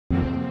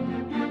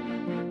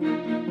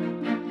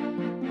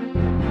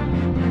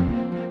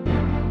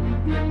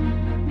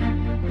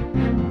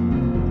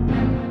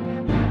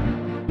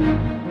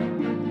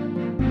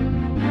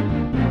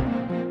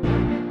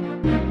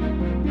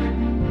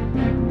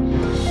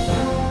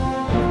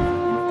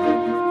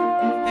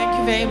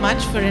very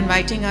much for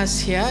inviting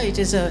us here. It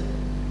is a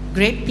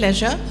great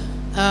pleasure.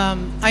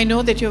 I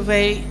know that you're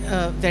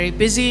very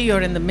busy, you're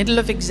in the middle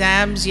of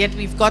exams, yet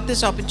we've got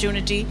this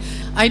opportunity.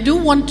 I do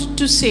want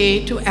to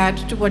say, to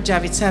add to what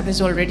Javed Sahab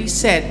has already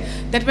said,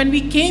 that when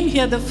we came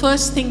here, the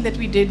first thing that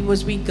we did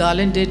was we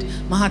garlanded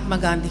Mahatma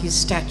Gandhi's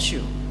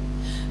statue.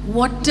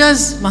 What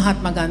does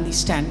Mahatma Gandhi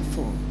stand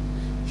for?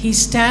 He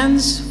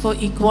stands for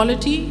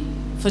equality,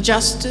 for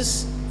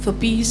justice, for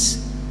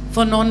peace,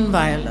 for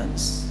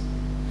non-violence.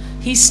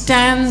 He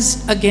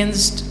stands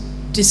against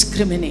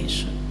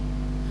discrimination.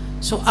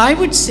 So I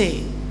would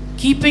say,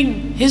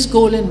 keeping his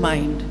goal in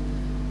mind,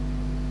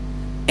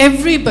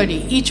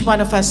 everybody, each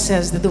one of us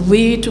says that the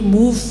way to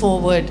move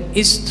forward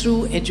is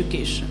through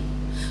education.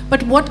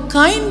 But what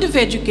kind of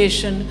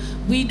education?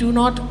 We do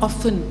not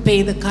often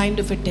pay the kind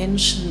of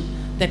attention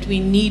that we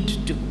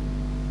need to.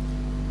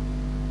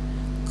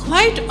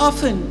 Quite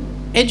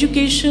often,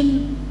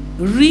 education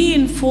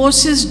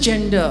reinforces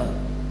gender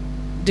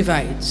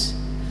divides,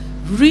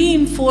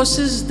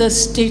 reinforces the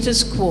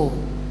status quo.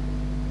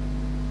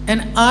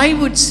 And I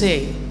would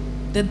say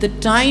that the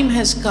time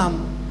has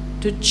come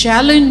to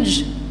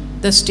challenge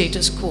the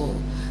status quo.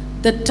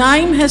 The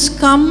time has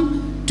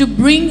come to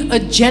bring a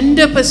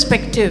gender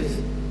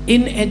perspective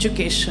in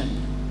education.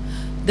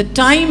 The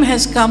time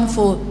has come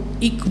for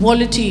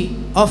equality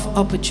of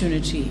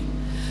opportunity.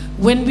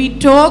 When we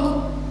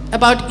talk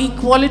about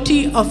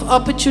equality of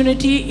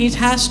opportunity, it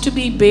has to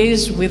be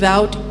based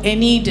without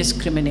any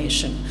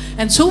discrimination.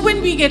 And so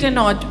when we get an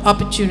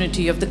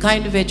opportunity of the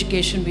kind of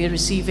education we are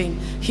receiving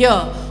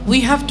here,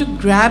 we have to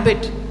grab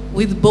it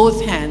with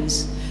both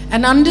hands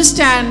and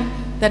understand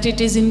that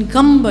it is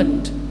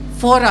incumbent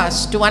for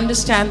us to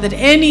understand that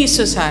any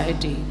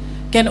society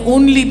can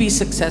only be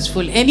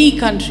successful, any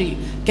country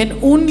can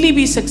only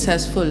be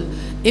successful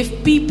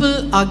if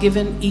people are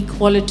given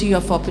equality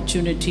of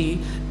opportunity,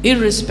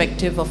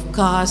 irrespective of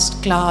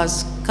caste,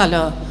 class,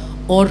 color,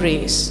 or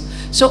race.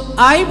 So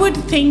I would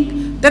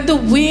think that the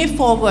way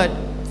forward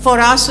for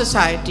our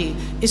society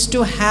is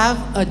to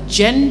have a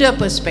gender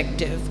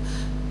perspective,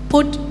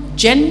 put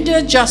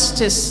gender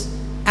justice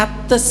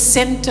at the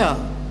center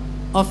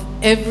of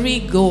every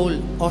goal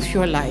of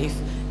your life,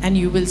 and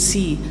you will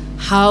see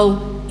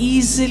how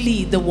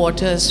easily the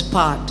waters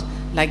part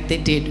like they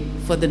did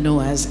for the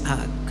Noah's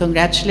Ark.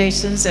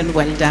 Congratulations and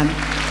well done.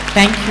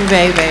 Thank you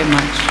very, very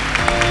much.